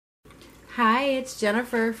Hi, it's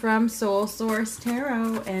Jennifer from Soul Source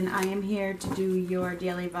Tarot, and I am here to do your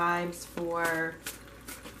daily vibes for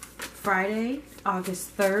Friday,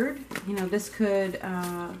 August 3rd. You know, this could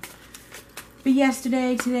be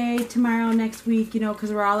yesterday, today, tomorrow, next week, you know,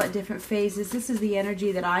 because we're all at different phases. This is the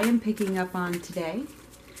energy that I am picking up on today.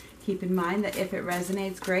 Keep in mind that if it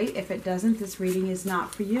resonates, great. If it doesn't, this reading is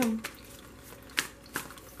not for you.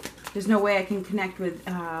 There's no way I can connect with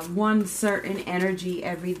one certain energy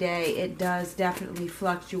every day. It does definitely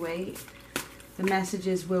fluctuate. The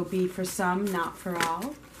messages will be for some, not for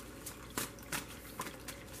all.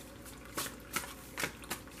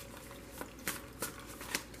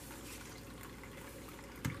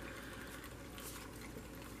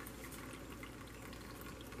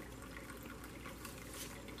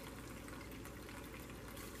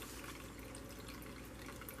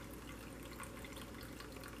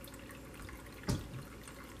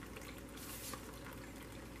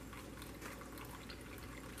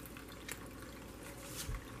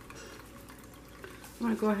 I'm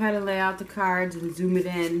going to go ahead and lay out the cards and zoom it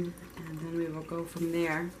in, and then we will go from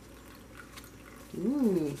there.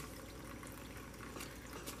 Ooh.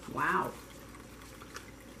 Wow.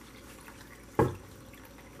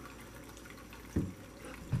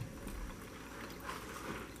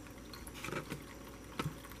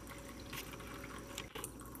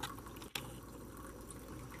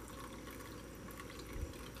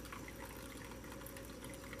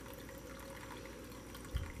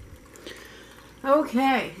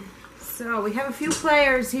 Okay, so we have a few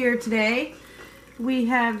players here today. We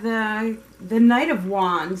have the Knight of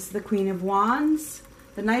Wands, the Queen of Wands,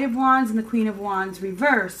 the Knight of Wands, and the Queen of Wands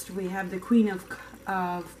reversed. We have the Queen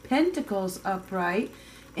of Pentacles upright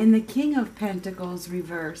and the King of Pentacles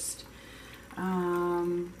reversed.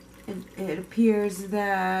 It appears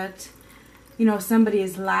that, you know, somebody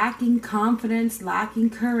is lacking confidence, lacking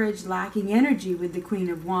courage, lacking energy with the Queen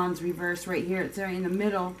of Wands reversed right here. It's right in the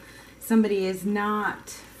middle. Somebody is not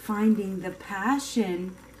finding the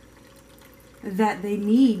passion that they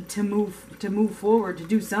need to move forward, to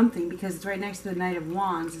do something, because it's right next to the Knight of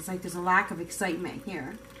Wands. It's like there's a lack of excitement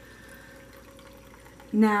here.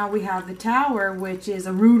 Now we have the Tower, which is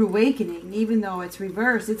a rude awakening. Even though it's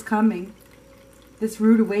reversed, it's coming. This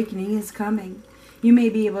rude awakening is coming. You may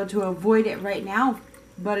be able to avoid it right now,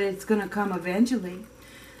 but it's going to come eventually.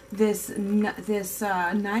 This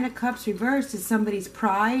Nine of Cups reversed is somebody's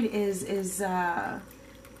pride is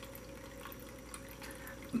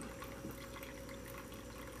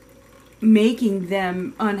making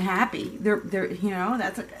them unhappy. They're you know,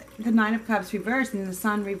 that's the Nine of Cups reversed, and the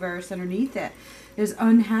Sun reversed underneath it. There's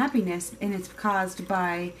unhappiness, and it's caused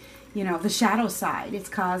by, you know, the shadow side. It's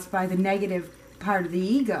caused by the negative part of the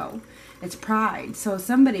ego. It's pride. So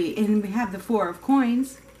somebody, and we have the Four of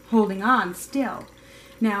Coins holding on still.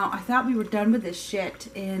 Now, I thought we were done with this shit,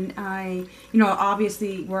 and you know,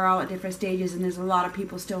 obviously we're all at different stages, and there's a lot of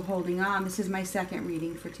people still holding on. This is my second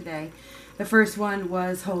reading for today. The first one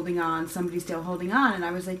was holding on, somebody's still holding on, and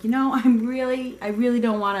I was like, you know, I really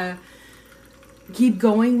don't want to keep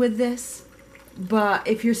going with this, but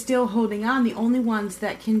if you're still holding on, the only ones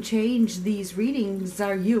that can change these readings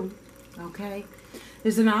are you, okay?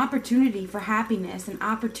 There's an opportunity for happiness, an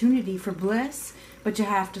opportunity for bliss, but you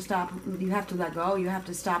have to stop, you have to let go, you have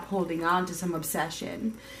to stop holding on to some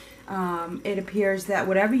obsession. It appears that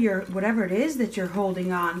whatever it is that you're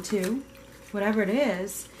holding on to, whatever it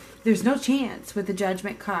is, there's no chance with the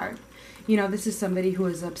Judgment card. You know, this is somebody who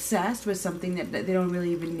is obsessed with something that they don't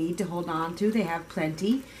really even need to hold on to. They have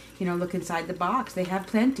plenty. You know, look inside the box. They have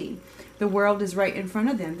plenty. The world is right in front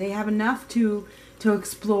of them. They have enough to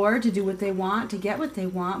explore, to do what they want, to get what they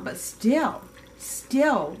want, but still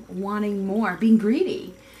wanting more, being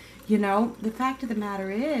greedy. You know, the fact of the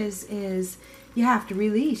matter is you have to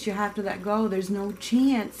release, you have to let go. There's no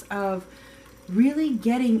chance of really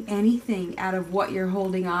getting anything out of what you're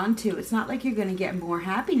holding on to. It's not like you're going to get more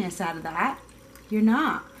happiness out of that. You're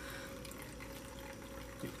not.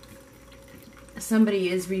 Somebody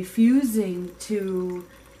is refusing to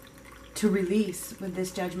release with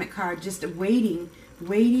this Judgment card, just waiting,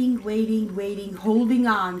 holding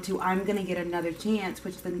on to, I'm going to get another chance,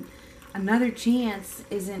 which then another chance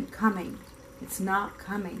isn't coming. It's not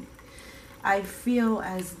coming. I feel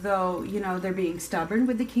as though, you know, they're being stubborn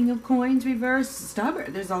with the King of Coins reversed.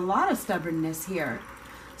 Stubborn. There's a lot of stubbornness here.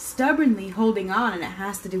 Stubbornly holding on, and it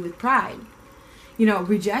has to do with pride. You know,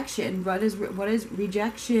 rejection. What is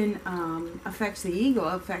rejection? Affects the ego,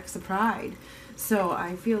 affects the pride. So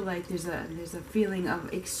I feel like there's a feeling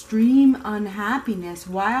of extreme unhappiness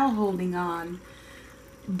while holding on,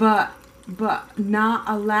 but not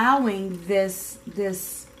allowing this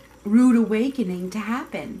rude awakening to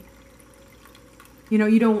happen. You know,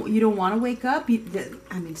 you don't want to wake up.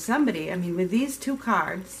 Somebody, with these two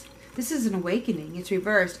cards, this is an awakening. It's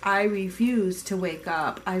reversed. I refuse to wake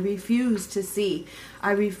up. I refuse to see.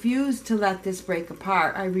 I refuse to let this break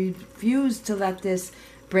apart. I refuse to let this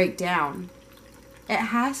break down. It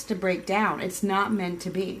has to break down. It's not meant to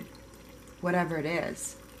be, whatever it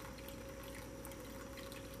is.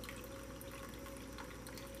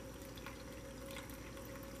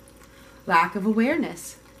 Lack of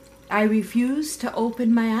awareness. I refuse to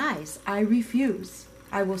open my eyes. I refuse.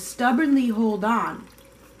 I will stubbornly hold on.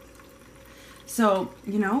 So,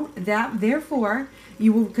 therefore,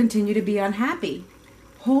 you will continue to be unhappy.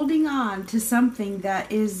 Holding on to something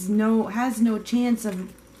that has no chance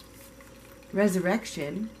of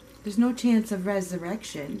resurrection. There's no chance of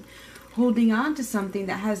resurrection. Holding on to something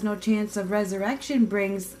that has no chance of resurrection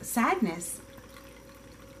brings sadness.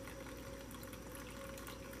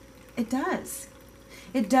 It does.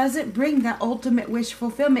 It doesn't bring that ultimate wish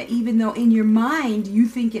fulfillment, even though in your mind you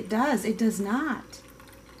think it does. It does not.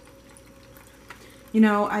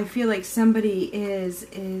 I feel like somebody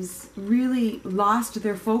is really lost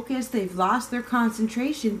their focus. They've lost their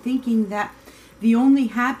concentration, thinking that the only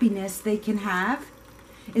happiness they can have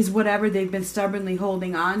is whatever they've been stubbornly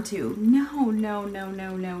holding on to. No, no, no,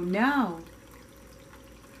 no, no, no.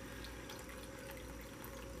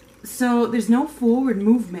 So there's no forward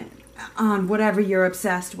movement on whatever you're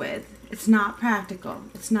obsessed with. It's not practical.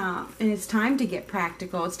 It's not. And it's time to get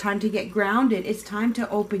practical. It's time to get grounded. It's time to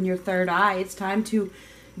open your third eye. It's time to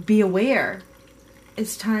be aware.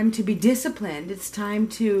 It's time to be disciplined. It's time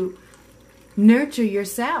to nurture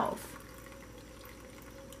yourself.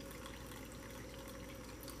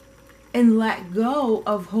 And let go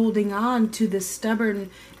of holding on to the stubborn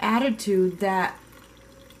attitude that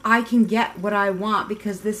I can get what I want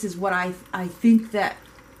because this is what I think that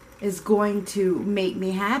is going to make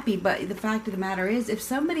me happy. But the fact of the matter is, if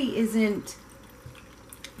somebody isn't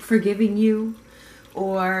forgiving you,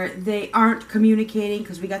 or they aren't communicating,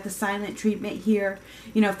 because we got the silent treatment here,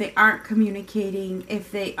 if they aren't communicating,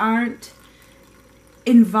 if they aren't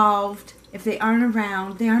involved, if they aren't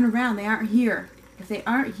around, they aren't around, they aren't here. If they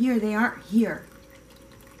aren't here, they aren't here.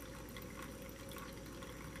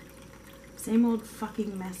 Same old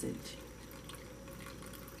fucking message.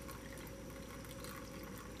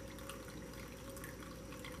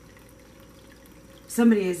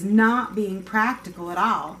 Somebody is not being practical at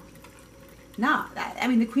all.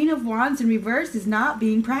 The Queen of Wands in reverse is not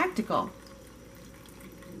being practical.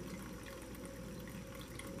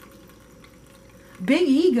 Big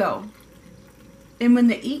ego. And when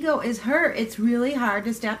the ego is hurt, it's really hard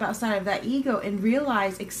to step outside of that ego and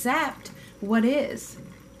realize, accept what is.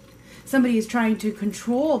 Somebody is trying to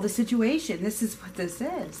control the situation. This is what this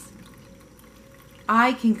is.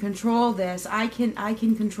 I can control this. I can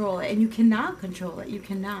control it. And you cannot control it. You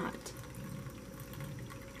cannot.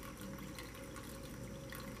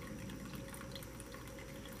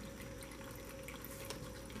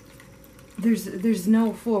 There's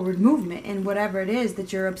no forward movement in whatever it is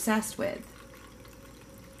that you're obsessed with.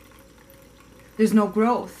 There's no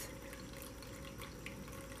growth.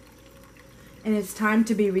 And it's time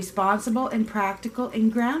to be responsible and practical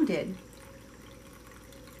and grounded.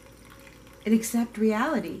 And accept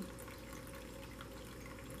reality.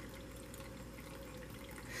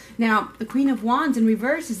 Now, the Queen of Wands in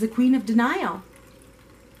reverse is the Queen of Denial.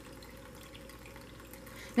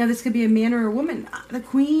 Now, this could be a man or a woman. The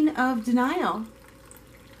Queen of Denial.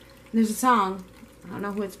 There's a song. I don't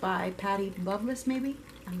know who it's by. Patti Loveless, maybe?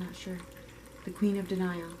 I'm not sure. The Queen of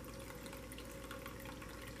Denial.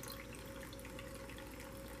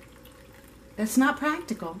 That's not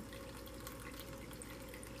practical.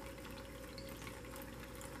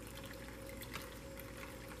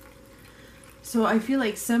 So I feel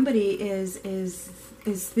like somebody is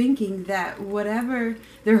thinking that whatever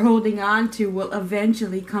they're holding on to will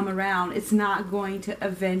eventually come around. It's not going to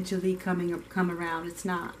eventually come around. It's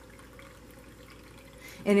not.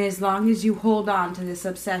 And as long as you hold on to this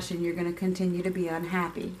obsession, you're going to continue to be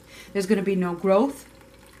unhappy. There's going to be no growth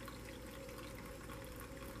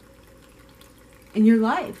in your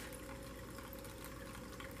life.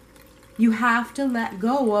 You have to let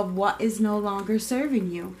go of what is no longer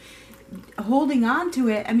serving you. Holding on to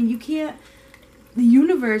it, you can't. The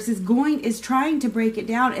universe is trying to break it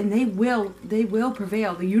down, and they will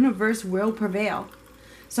prevail. The universe will prevail.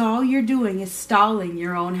 So all you're doing is stalling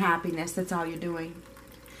your own happiness. That's all you're doing.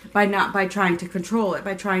 By trying to control it,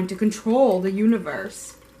 by trying to control the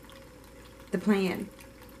universe, the plan.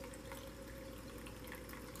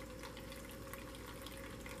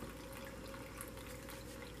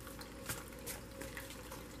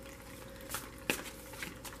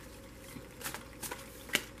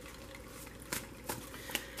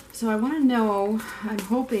 So I want to know, I'm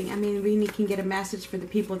hoping, I mean, we can get a message for the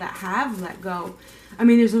people that have let go. I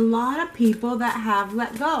mean, there's a lot of people that have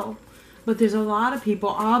let go. But there's a lot of people,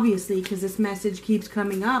 obviously, because this message keeps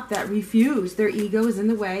coming up, that refuse. Their ego is in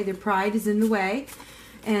the way. Their pride is in the way.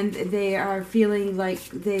 And they are feeling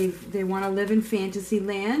like they want to live in fantasy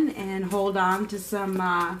land and hold on to some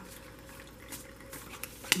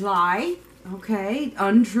lie. Okay,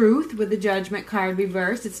 untruth with the judgment card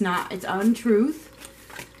reversed. It's untruth.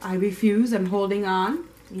 I refuse. I'm holding on.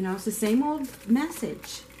 You know, it's the same old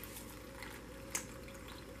message.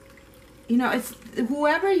 You know, it's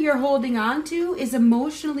whoever you're holding on to is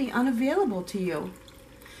emotionally unavailable to you.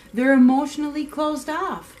 They're emotionally closed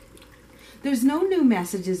off. There's no new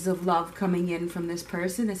messages of love coming in from this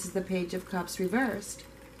person. This is the Page of Cups reversed.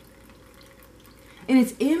 And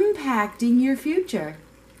it's impacting your future.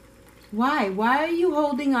 Why? Why are you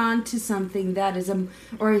holding on to something that is,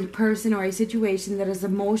 or a person or a situation that is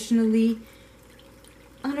emotionally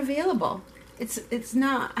unavailable? It's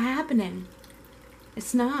not happening.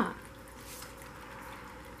 It's not.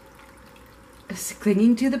 It's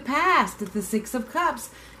clinging to the past. It's the Six of Cups.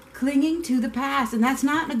 Clinging to the past. And that's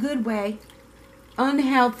not in a good way.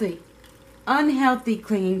 Unhealthy. Unhealthy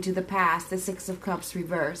clinging to the past. The Six of Cups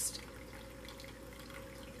reversed.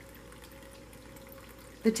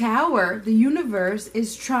 The Tower, the universe,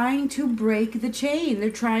 is trying to break the chain.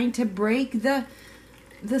 They're trying to break the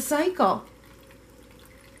cycle.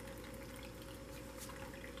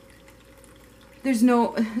 There's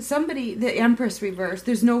no, the Empress reversed.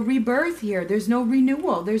 There's no rebirth here. There's no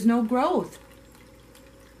renewal. There's no growth.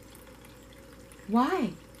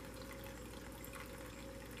 Why?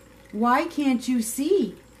 Why can't you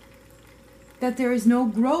see that there is no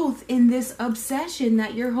growth in this obsession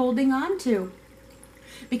that you're holding on to?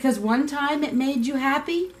 Because one time it made you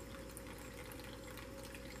happy.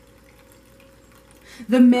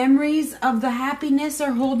 The memories of the happiness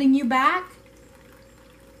are holding you back.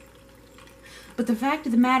 But the fact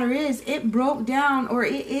of the matter is, it broke down, or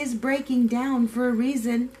it is breaking down for a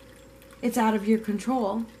reason. It's out of your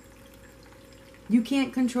control. You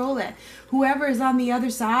can't control it. Whoever is on the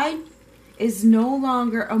other side is no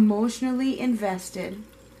longer emotionally invested.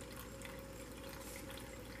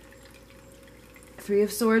 Three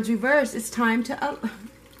of Swords reversed. It's time to... come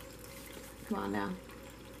on now.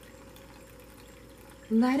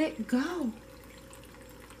 Let it go.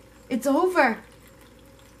 It's over.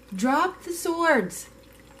 Drop the swords.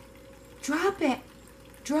 Drop it.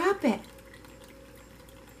 Drop it.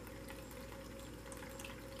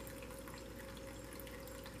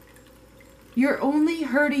 You're only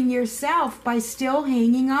hurting yourself by still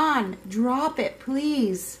hanging on. Drop it,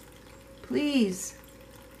 please. Please.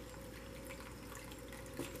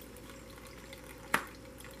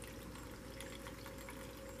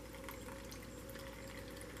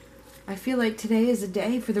 I feel like today is a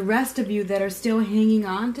day for the rest of you that are still hanging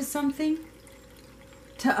on to something,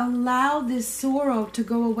 to allow this sorrow to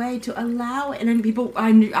go away, to allow it. And people,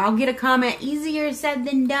 I'll get a comment, easier said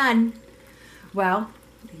than done. Well,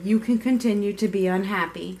 you can continue to be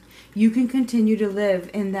unhappy. You can continue to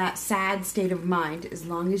live in that sad state of mind as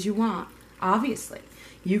long as you want, obviously.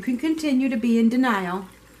 You can continue to be in denial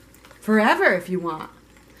forever if you want.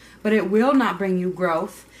 But it will not bring you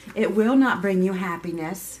growth. It will not bring you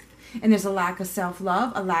happiness. And there's a lack of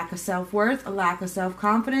self-love, a lack of self-worth, a lack of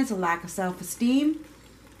self-confidence, a lack of self-esteem.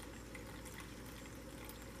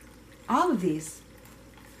 All of these.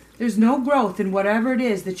 There's no growth in whatever it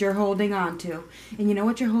is that you're holding on to. And you know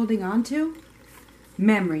what you're holding on to?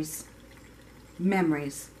 Memories.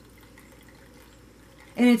 Memories.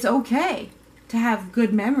 And it's okay to have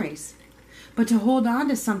good memories. But to hold on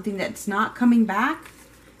to something that's not coming back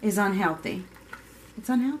is unhealthy. It's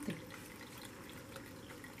unhealthy.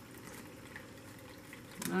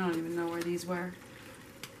 I don't even know where these were.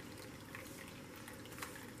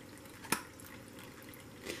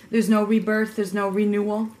 There's no rebirth. There's no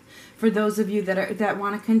renewal. For those of you that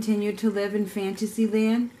want to continue to live in fantasy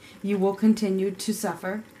land, you will continue to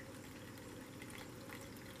suffer.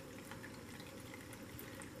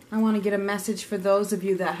 I want to get a message for those of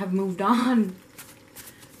you that have moved on.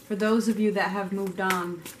 For those of you that have moved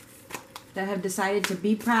on, that have decided to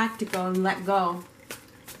be practical and let go.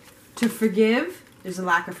 To forgive. There's a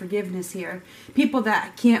lack of forgiveness here. People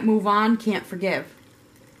that can't move on can't forgive.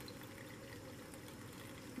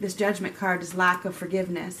 This Judgment card is lack of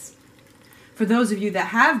forgiveness. For those of you that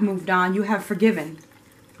have moved on, you have forgiven.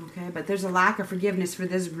 Okay, but there's a lack of forgiveness for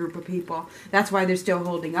this group of people. That's why they're still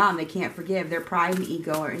holding on. They can't forgive. Their pride and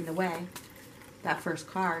ego are in the way. That first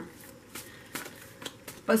card.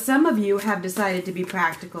 But some of you have decided to be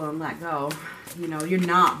practical and let go. You know, you're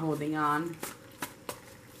not holding on.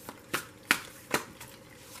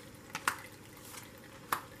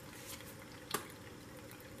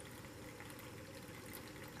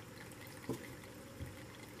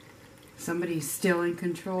 Somebody's still in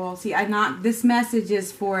control. See, this message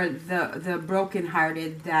is for the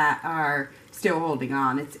brokenhearted that are still holding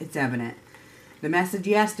on. It's evident. The message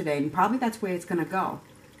yesterday, and probably that's where it's going to go.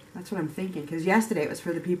 That's what I'm thinking, because yesterday it was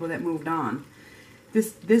for the people that moved on.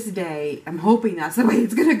 This day, I'm hoping that's the way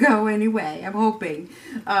it's going to go anyway. I'm hoping.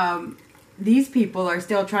 These people are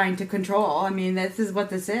still trying to control. I mean, this is what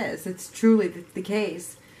this is. It's truly the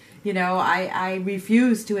case. You know, I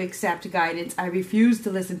refuse to accept guidance. I refuse to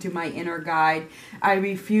listen to my inner guide. I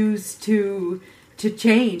refuse to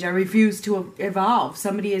change. I refuse to evolve.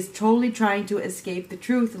 Somebody is totally trying to escape the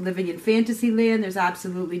truth, living in fantasy land. There's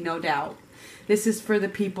absolutely no doubt. This is for the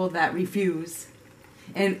people that refuse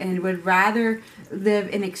and would rather live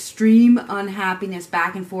in extreme unhappiness,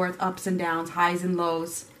 back and forth, ups and downs, highs and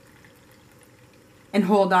lows, and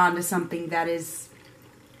hold on to something that is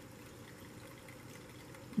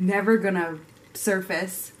never gonna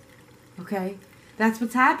surface. Okay? That's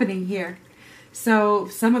what's happening here. So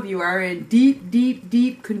some of you are in deep, deep,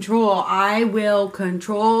 deep control. I will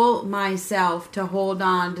control myself to hold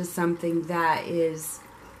on to something that is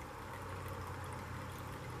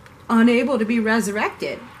unable to be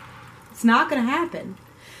resurrected. It's not going to happen.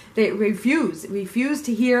 They refuse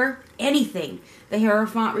to hear anything. The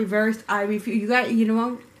Hierophant reversed. I refuse.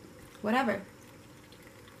 Whatever.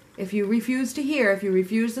 If you refuse to hear, if you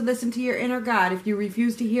refuse to listen to your inner God, if you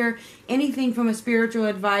refuse to hear anything from a spiritual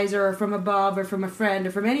advisor or from above or from a friend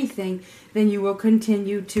or from anything, then you will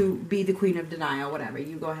continue to be the queen of denial, whatever.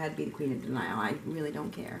 You go ahead, be the queen of denial. I really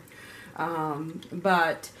don't care.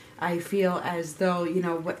 But I feel as though,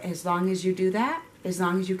 as long as you do that, as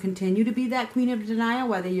long as you continue to be that queen of denial,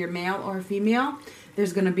 whether you're male or female,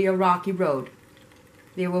 there's going to be a rocky road.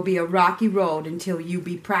 There will be a rocky road until you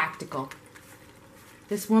be practical.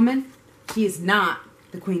 This woman, she is not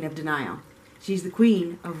the queen of denial. She's the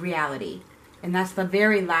queen of reality. And that's the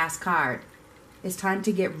very last card. It's time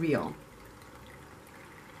to get real.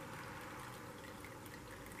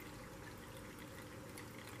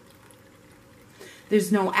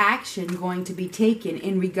 There's no action going to be taken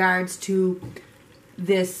in regards to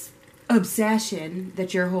this obsession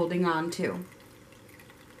that you're holding on to.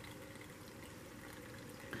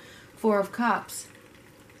 Four of Cups.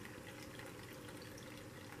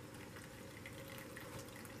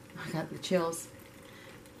 I got the chills.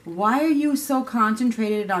 Why are you so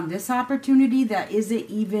concentrated on this opportunity that isn't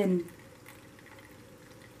even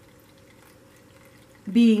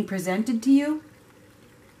being presented to you?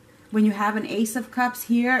 When you have an Ace of Cups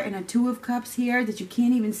here and a Two of Cups here that you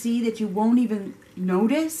can't even see, that you won't even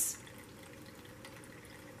notice?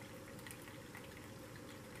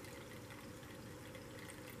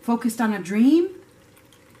 Focused on a dream?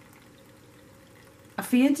 A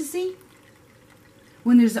fantasy?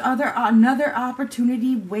 When there's another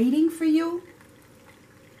opportunity waiting for you?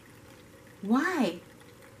 Why?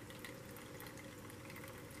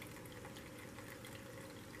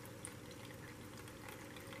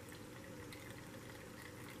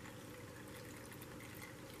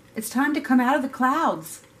 It's time to come out of the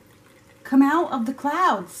clouds. Come out of the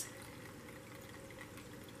clouds.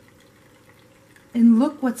 And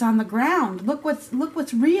look what's on the ground. Look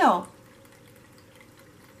what's real.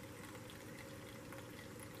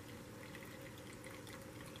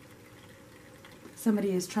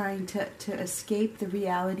 Somebody is trying to escape the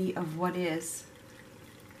reality of what is.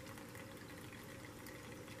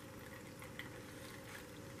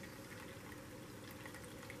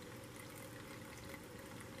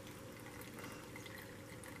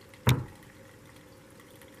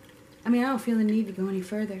 I don't feel the need to go any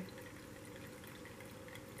further.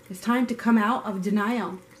 It's time to come out of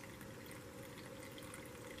denial.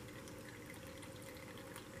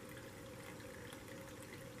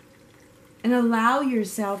 And allow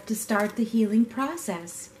yourself to start the healing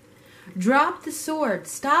process. Drop the sword.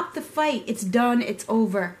 Stop the fight. It's done. It's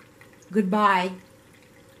over. Goodbye.